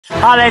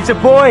Holla at your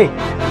boy.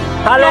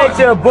 Holla at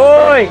your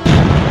boy.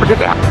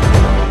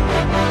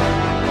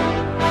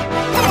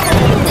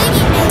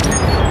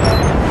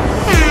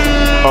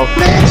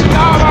 Man,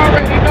 y'all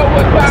already know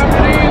what time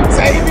it is,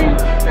 baby.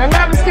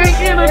 Another skate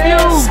interview.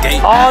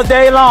 All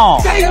day long.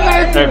 Skate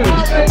legend.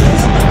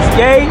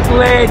 Skate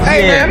legend.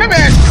 Hey, man, let me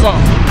ask you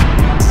something.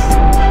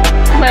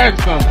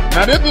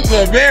 Now, this is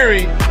a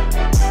very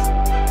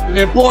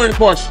important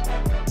question.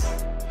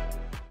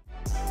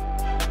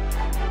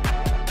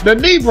 The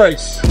knee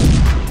brace.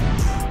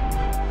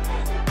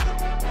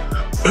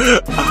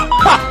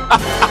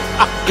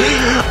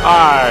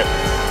 Alright.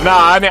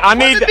 Nah,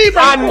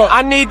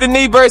 I need the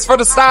knee brace for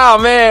the style,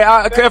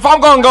 man. If I'm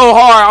gonna go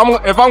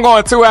hard, if I'm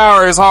going 2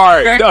 hours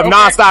hard,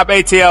 non-stop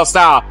ATL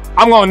style,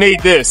 I'm gonna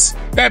need this.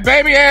 That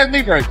baby ass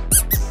knee brace.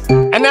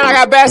 And then I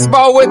got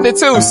basketball with it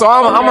too, so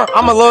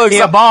I'm a little He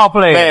a ball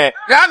player. Man,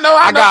 Yeah,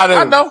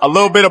 I know. a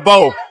little bit of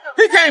both.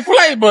 He can't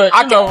play, but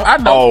I know.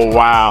 Oh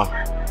wow.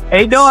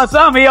 He doing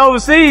something. He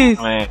overseas.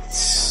 Man.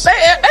 They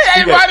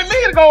ain't invited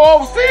me to go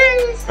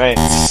overseas. Man.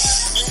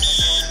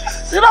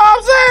 You know what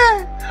I'm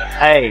saying?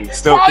 Hey,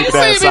 Still Oh, keep you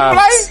that see me aside.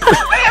 play?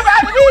 They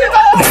invited me to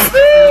go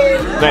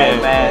overseas. Man.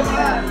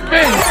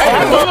 Hey,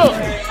 look.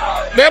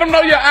 Let them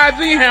know your IG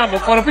handle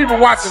for the people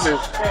watching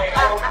this.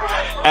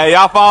 Hey,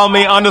 y'all follow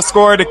me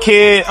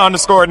 _the_kid_9.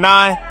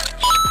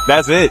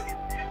 That's it.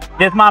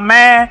 This my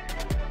man.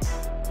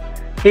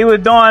 He was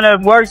doing a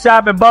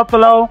workshop in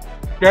Buffalo.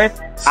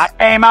 I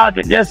came out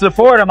to just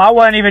support him. I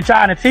wasn't even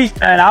trying to teach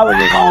nothing. I was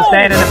just gonna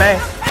stand in the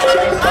back.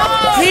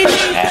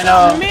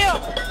 And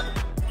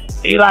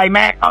he like,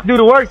 man, come do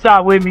the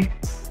workshop with me.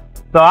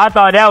 So I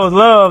thought that was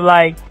love.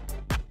 Like,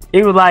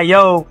 he was like,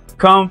 yo,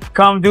 come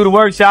do the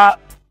workshop.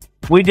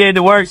 We did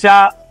the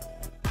workshop.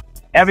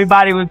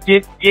 Everybody was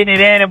getting it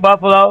in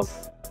Buffalo.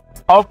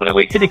 Hopefully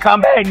we get to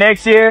come back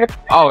next year.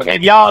 Oh,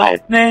 if y'all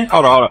listening.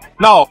 Hold on.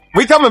 No,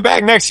 we coming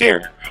back next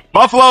year.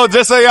 Buffalo,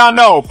 just so y'all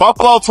know,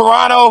 Buffalo,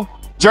 Toronto,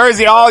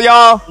 Jersey, all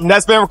y'all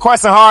that's been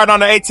requesting hard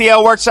on the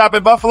ATL workshop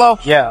in Buffalo.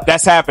 Yeah.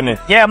 That's happening.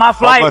 Yeah, my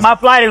flight is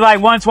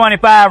like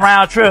 125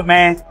 round trip,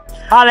 man.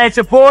 Holla at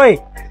your boy.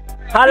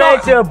 Holla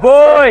at your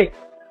boy.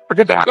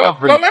 Forget that. So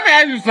let me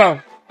ask you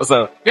something. What's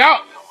up?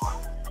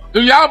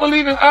 Do y'all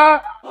believe in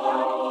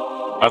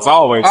That's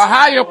always. a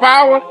higher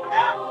power?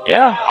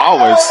 Yeah.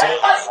 Always.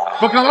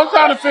 Because I'm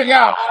trying to figure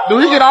out, do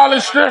he get all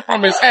his strength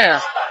from his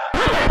hair?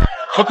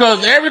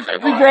 Because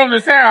everything he grown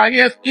his hair, he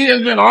has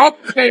been an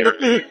awesome player,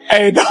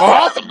 an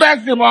awesome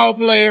basketball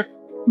player.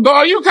 So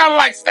are you kind of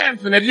like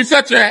Stanton? If you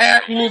cut your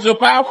hair, you lose your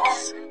power?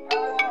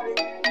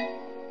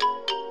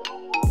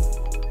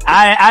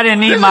 I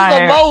didn't need my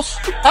hair. This is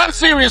the most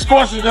unserious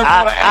question that's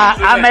going to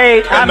answer. I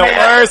made the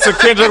words of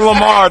Kendrick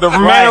Lamar, the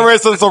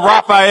mannerisms of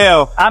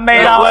Raphael. I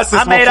made all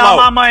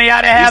my money.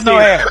 I didn't have no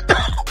hair.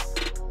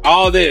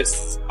 All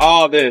this.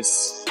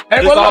 Hey,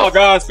 It's all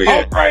God's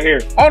spirit right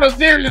here. On a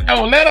serious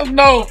note, let us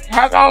know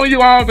how long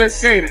you all been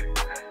skating.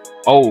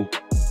 Oh.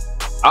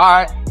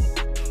 Alright.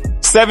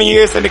 7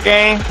 years in the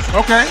game.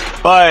 Okay.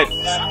 But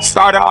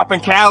started off in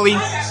Cali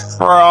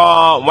for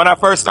when I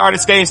first started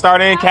skating,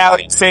 started in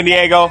Cali, San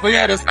Diego. So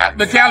yeah,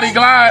 the Cali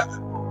Glide.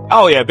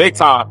 Oh yeah, big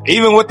time.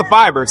 Even with the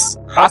fibers.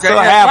 I still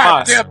have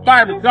mine. Yeah,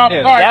 fibers.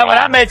 Yeah, when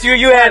I met you,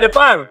 you had the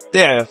fiber.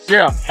 Yeah.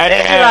 Yeah.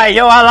 And you're like,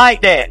 yo, I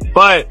like that.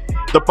 But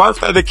the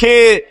birth of the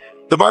kid,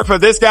 the birth of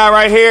this guy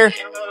right here,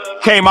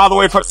 came all the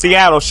way from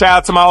Seattle. Shout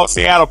out to my whole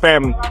Seattle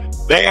family.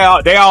 They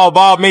all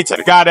evolved me to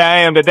the guy that I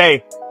am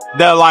today.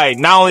 They're like,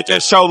 not only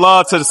just show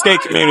love to the skate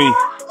community,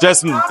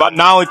 but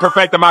not only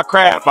perfecting my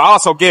craft, but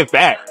also give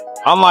back.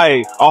 I'm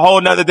like a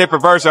whole nother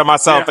different version of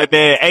myself. Yeah. And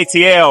then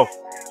ATL,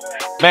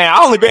 man,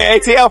 I only been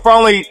ATL for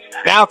only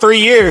now 3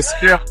 years.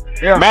 Yeah.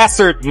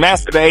 Mastered the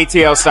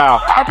ATL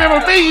style. I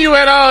remember meeting you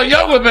at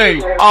Yoga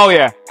Bay. Oh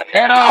yeah.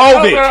 And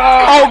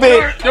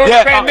COVID. During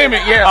the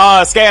pandemic,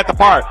 Skate at the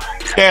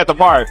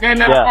park.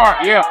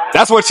 Yeah.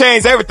 That's what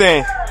changed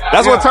everything.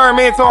 That's what turned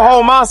me into a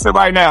whole monster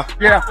right now.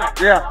 Yeah.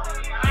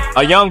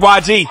 A young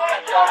YG.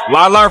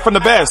 I learned from the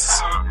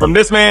best. From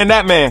this man,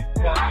 that man.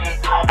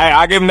 Hey,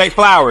 I give them their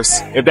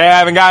flowers. If they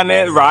haven't gotten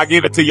it, I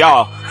give it to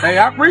y'all. Hey,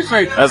 I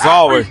appreciate it. As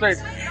always.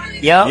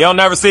 Yep. You'll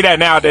never see that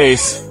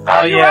nowadays.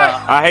 Oh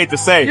yeah. I hate to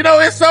say. You know,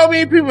 there's so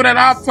many people that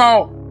I've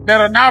taught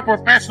that are now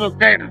professional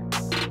skaters.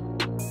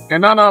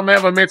 And none of them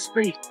ever met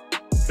speed.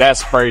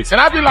 That's crazy.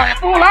 And I'd be like,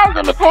 fool, I was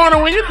in the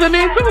corner when you couldn't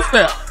even do a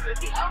step.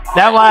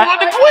 That's why. You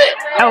wanted to quit.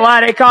 That's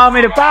why they call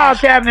me the file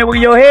cabinet.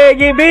 When your head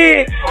get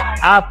big,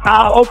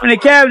 I'll open the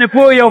cabinet,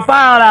 pull your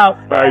file out.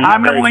 I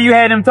remember when you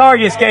had them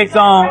Target skates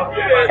on,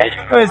 and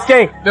you couldn't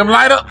skate. Them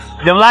light up.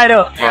 Them light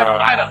up. Yeah,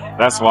 light up.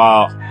 That's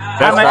wild.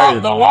 That's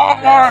crazy. The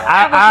Walmart.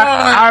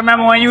 I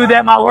remember when you was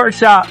at my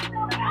workshop.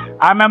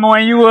 I remember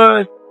when you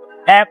was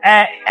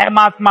at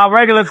my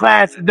regular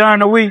class during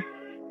the week.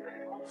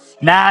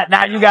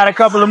 Now you got a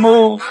couple of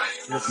moves,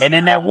 and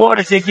then that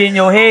water shit get in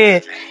your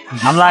head.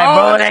 I'm like,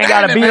 bro, it ain't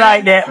gotta be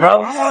like that, bro.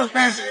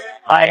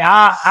 Like,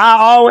 I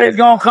always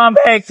gonna come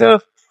back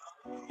to,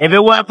 if it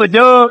wasn't for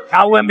Doug,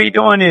 I wouldn't be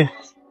doing this.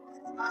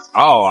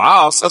 Oh, I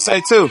also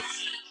say too.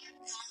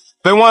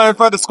 it wasn't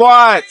for the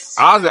squad,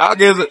 I'll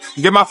give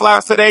my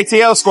flowers to the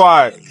ATL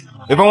squad.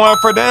 If it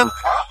wasn't for them,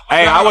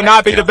 hey, I would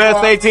not be the best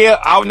ATL.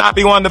 I would not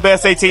be one of the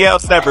best ATL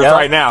steppers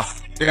right now.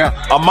 Yeah.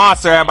 A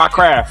monster at my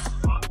craft.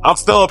 I'm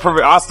still a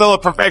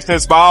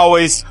perfectionist, but I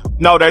always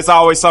know there's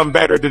always something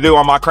better to do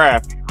on my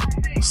craft.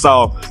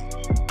 So,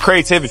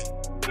 creativity.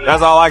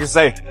 That's all I can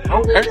say.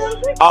 Okay.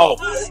 Oh,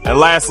 and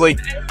lastly,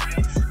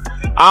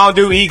 I don't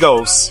do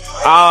egos.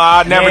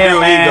 I never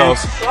do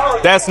egos.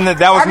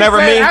 That was never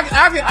me.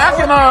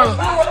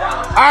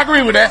 I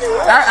agree with that.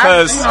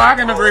 I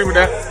can agree with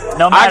that.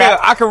 No matter,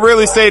 I can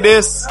really say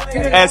this.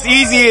 As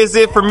easy as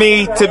it for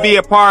me to be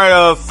a part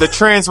of the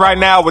trends right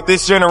now with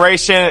this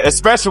generation,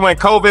 especially when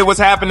COVID was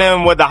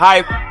happening, with the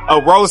hype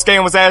of roller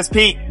skating was at its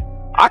peak,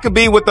 I could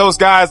be with those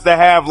guys that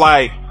have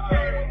like,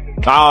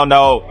 I don't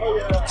know,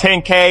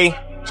 10K,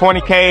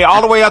 20K,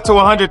 all the way up to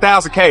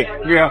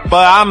 100,000K. Yeah.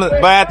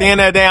 But at the end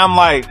of the day, I'm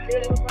like,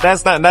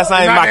 that's not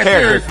even my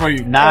character. For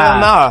you.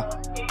 nah.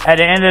 At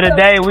the end of the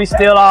day, we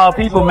still all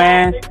people,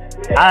 man.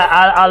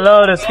 I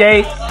love to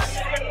skate,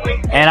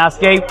 and I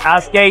skate. I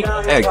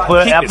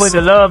put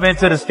the love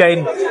into the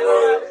skating.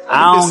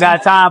 I don't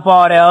got time for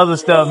all that other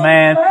stuff,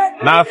 man.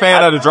 Not a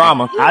fan of the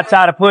drama. I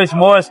try to push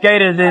more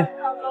skaters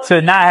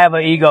to not have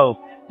an ego.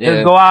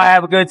 Just go out,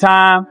 have a good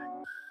time,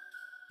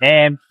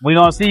 and we're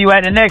gonna see you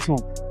at the next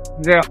one.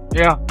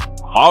 Yeah.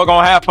 All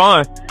gonna have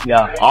fun.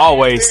 Yeah.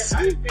 Always.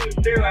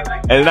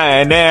 And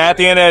then at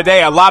the end of the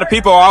day, a lot of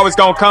people are always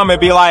gonna come and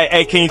be like,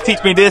 hey, can you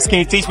teach me this? Can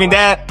you teach me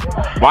that?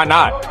 Why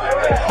not?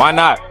 Why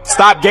not?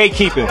 Stop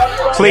gatekeeping,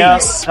 please. Yeah.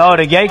 Oh,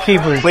 the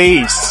gatekeepers.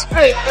 Please.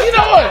 Hey, you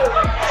know what?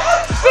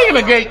 Speaking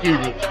of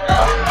gatekeepers,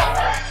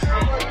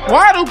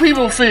 why do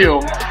people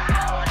feel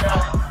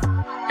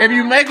if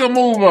you make a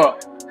move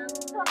up?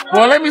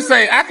 Well, let me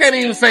say, I can't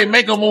even say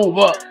make a move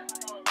up,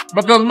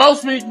 because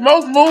most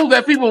moves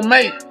that people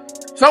make,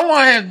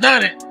 someone has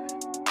done it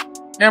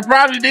and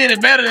probably did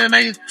it better than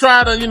they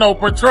try to,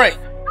 portray.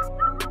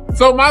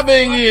 So my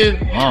thing is,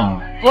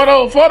 for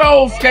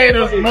those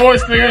skaters, more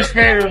experienced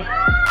skaters,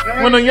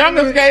 when the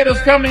younger skaters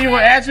come to you and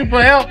ask you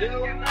for help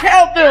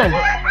them.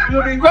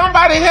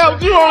 Somebody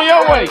helped you on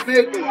your way.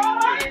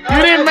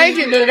 You didn't make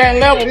it to that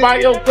level by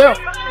yourself.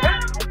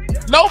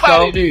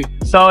 Nobody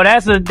did. So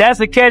that's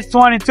a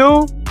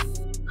catch-22,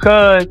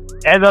 cause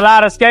there's a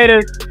lot of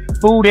skaters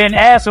who didn't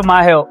ask for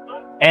my help,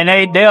 and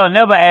they'll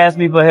never ask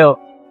me for help,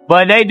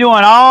 but they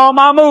doing all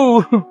my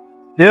moves. You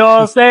know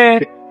what I'm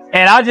saying?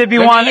 And I just be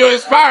wanting. You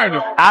inspired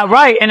them.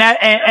 Right, and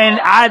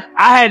I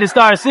had to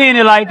start seeing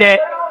it like that.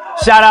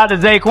 Shout out to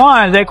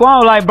Zaquan. Zaquan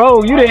was like,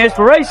 bro, you the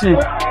inspiration.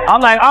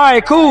 I'm like, all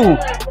right, cool.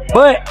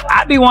 But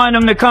I be wanting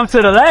them to come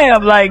to the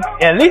lab, like,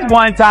 at least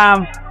one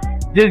time,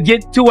 just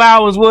get 2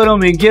 hours with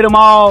them and get them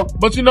all.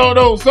 But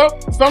though,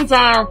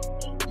 sometimes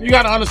you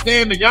got to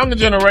understand the younger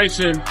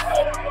generation,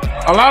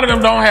 a lot of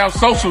them don't have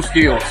social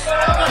skills.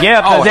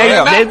 Yeah, because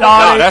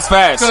that's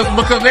fast.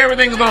 Because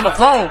everything is on the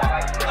phone.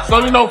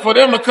 So, for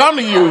them to come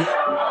to you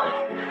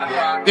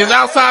is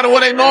outside of what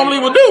they normally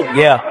would do.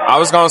 Yeah. I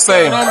was going to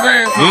say,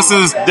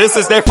 this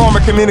is their form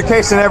of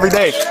communication every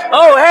day.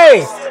 Oh,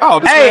 hey. Oh,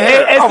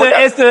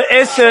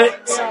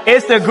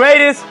 it's the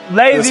greatest,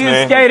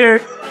 laziest skater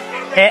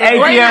in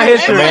ATL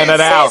history. Man of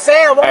the house.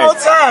 Say it one more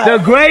time. The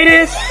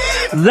greatest,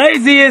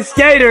 laziest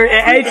skater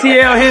in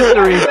ATL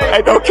history.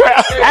 Hey, don't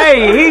cap.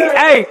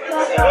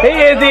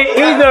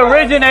 He's the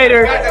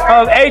originator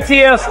of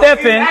ATL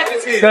stepping,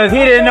 because he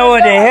didn't know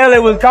what the hell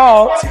it was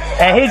called,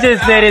 and he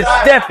just said it's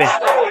stepping.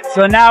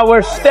 So now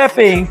we're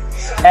stepping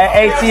at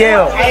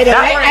ATL. Hey,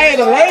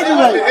 the lazy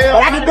way.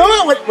 But I can do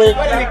it with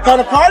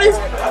the parties,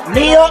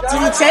 knee up to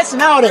the chest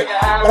and all that.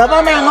 But if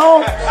I'm at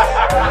home,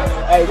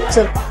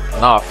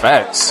 Nah,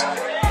 facts.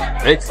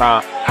 Big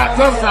time.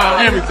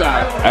 Sometimes, every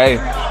time. Hey,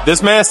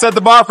 this man set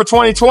the bar for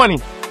 2020.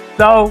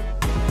 So,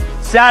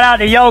 shout out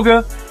to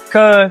Yoga,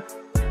 cause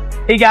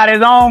he got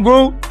his own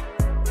group.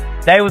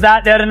 They was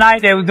out there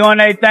tonight. They was doing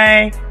their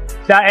thing.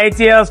 Shout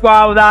ATL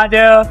squad was out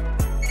there.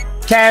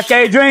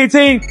 Cascade Dream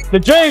Team. The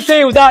Dream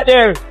Team was out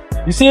there.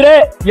 You see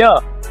that?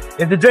 Yeah.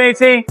 It's the Dream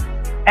Team.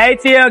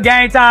 ATL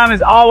Game Time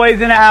is always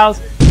in the house,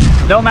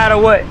 no matter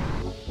what.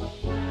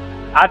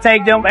 I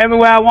take them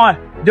everywhere I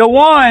want. The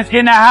ones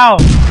in the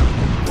house,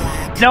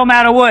 no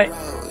matter what.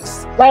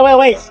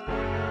 Wait.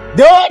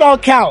 Doug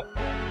don't count.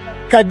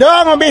 Cause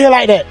Doug gonna be here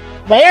like that.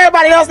 But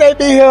everybody else they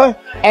be here.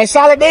 And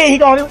Saladin, he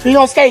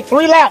gonna skate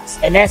 3 laps.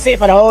 And that's it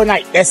for the whole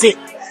night. That's it.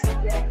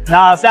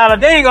 Nah,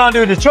 Saladin gonna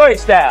do Detroit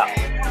style.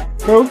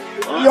 Cool.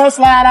 You gonna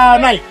slide all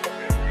night.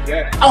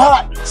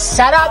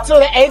 Shout out to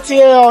the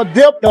ATL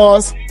dip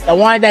doors. The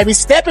one that be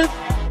stepping.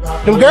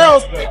 Them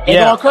girls, they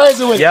going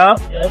crazy with it. Yeah.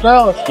 The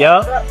girls.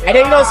 Yeah. And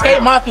then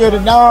Skate Mafia,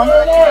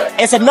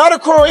 it's another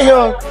crew in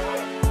here.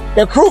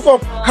 The crew from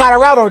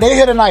Colorado, they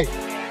here tonight.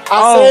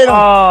 I see them.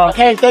 I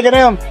can't think of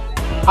them.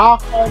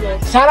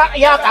 Shout out to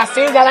y'all. I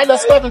see y'all like the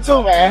stepping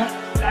too, man.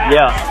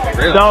 Yeah.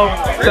 So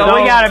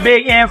we got a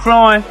big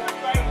influence.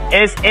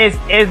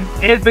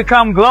 It's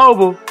become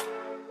global.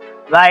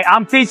 Like,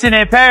 I'm teaching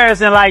in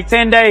Paris in like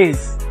 10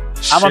 days.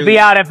 I'm gonna be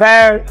out in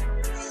Paris.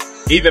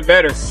 Even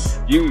better.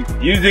 You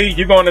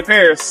going to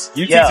Paris.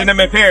 You teaching them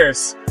in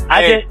Paris.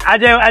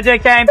 I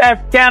just came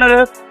back from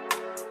Canada.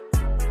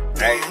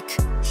 Hey.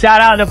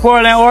 Shout out to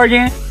Portland,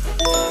 Oregon.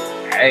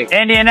 Hey.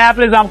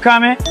 Indianapolis, I'm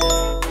coming.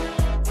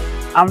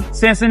 I'm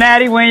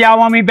Cincinnati when y'all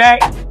want me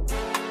back.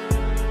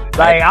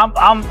 Like I'm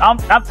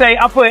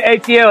putting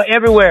ATL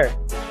everywhere.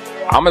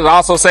 I'm gonna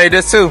also say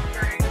this too.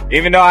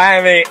 Even though I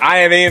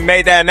haven't even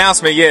made that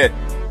announcement yet.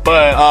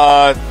 But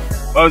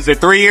what was it,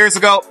 3 years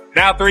ago?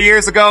 Now 3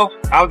 years ago,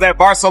 I was at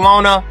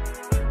Barcelona.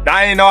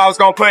 I didn't know I was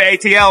gonna put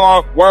ATL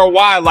on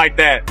worldwide like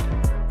that.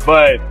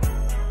 But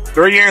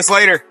 3 years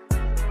later,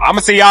 I'm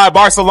gonna see y'all at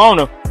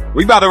Barcelona.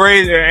 We about to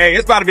raise, hey,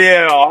 it's about to be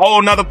a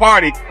whole nother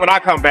party when I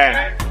come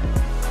back.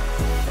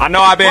 I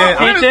know I've been.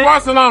 When is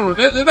Barcelona?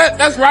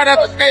 That's right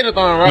after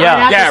Skate-a-thon, right?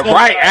 Yeah,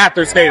 right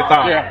after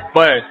Skate-a-thon. Yeah.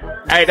 But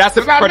hey, that's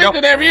the. I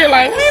mentioned every year,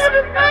 like.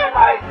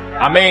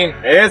 I mean,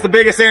 it's the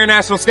biggest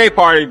international skate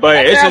party,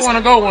 but it's just. I want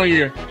to go one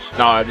year.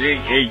 No, I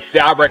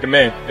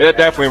recommend. I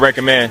definitely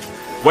recommend.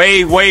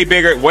 Way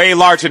bigger, way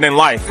larger than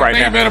life right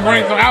now. You better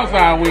bring some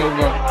outside wheels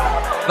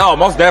though. No,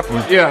 most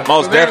definitely. Yeah,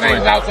 most definitely.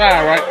 Everything's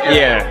outside, right?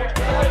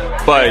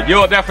 Yeah. But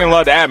you'll definitely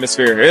love the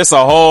atmosphere. It's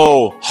a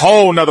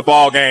whole nother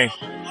ball game.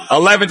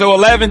 11 to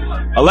 11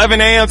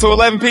 a.m. to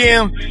 11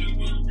 p.m.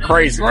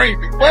 Crazy.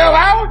 12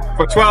 hours?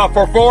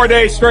 For 4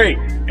 days straight.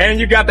 And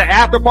you got the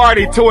after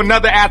party to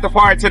another after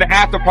party to the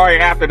after party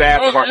after the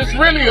after party. It's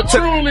really a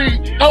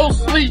truly no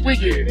sleep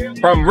weekend.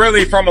 From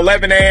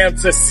 11 a.m.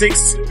 to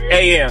 6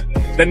 a.m.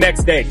 the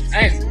next day.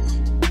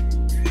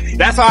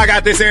 That's how I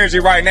got this energy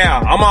right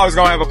now. I'm always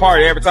gonna have a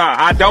party every time.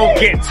 I don't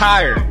get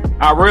tired.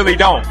 I really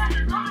don't.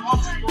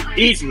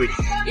 Easily.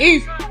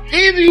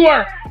 Easy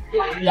work.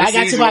 Yeah, I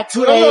got to about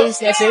 2 days.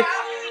 That's it.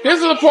 This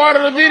is a part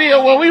of the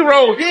video where we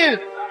roll his,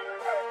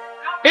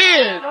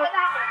 and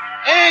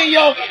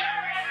yo.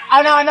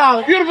 Oh,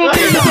 no. Beautiful.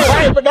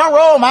 Right, but don't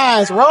roll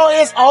mine. Roll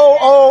is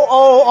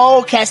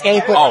old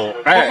Cascade foot. Oh,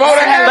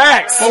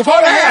 facts.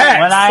 Before the hair.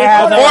 When I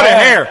have Before the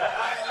hair.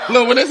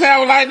 Look, when this hair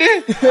was like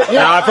this.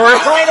 Nah, for real.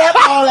 He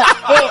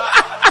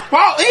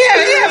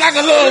had like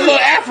a little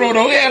afro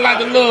though. He had like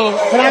a little.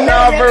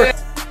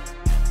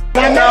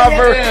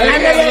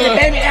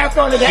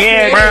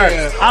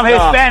 I'm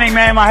Hispanic,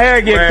 man. My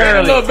hair get curly.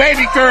 A little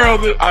baby curl.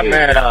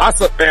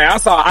 I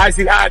saw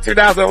Icy High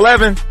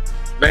 2011.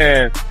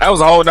 Man, that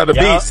was a whole nother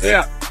beast.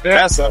 Yeah.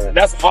 That's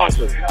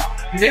awesome.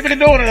 They've been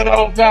doing it the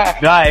whole time.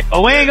 Right.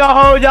 But we ain't gonna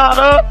hold y'all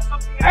up.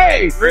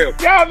 Hey, real.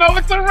 Y'all know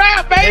it's a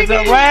rap, baby. It's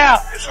a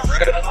rap.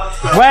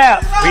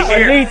 We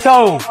here.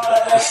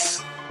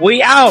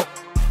 We out.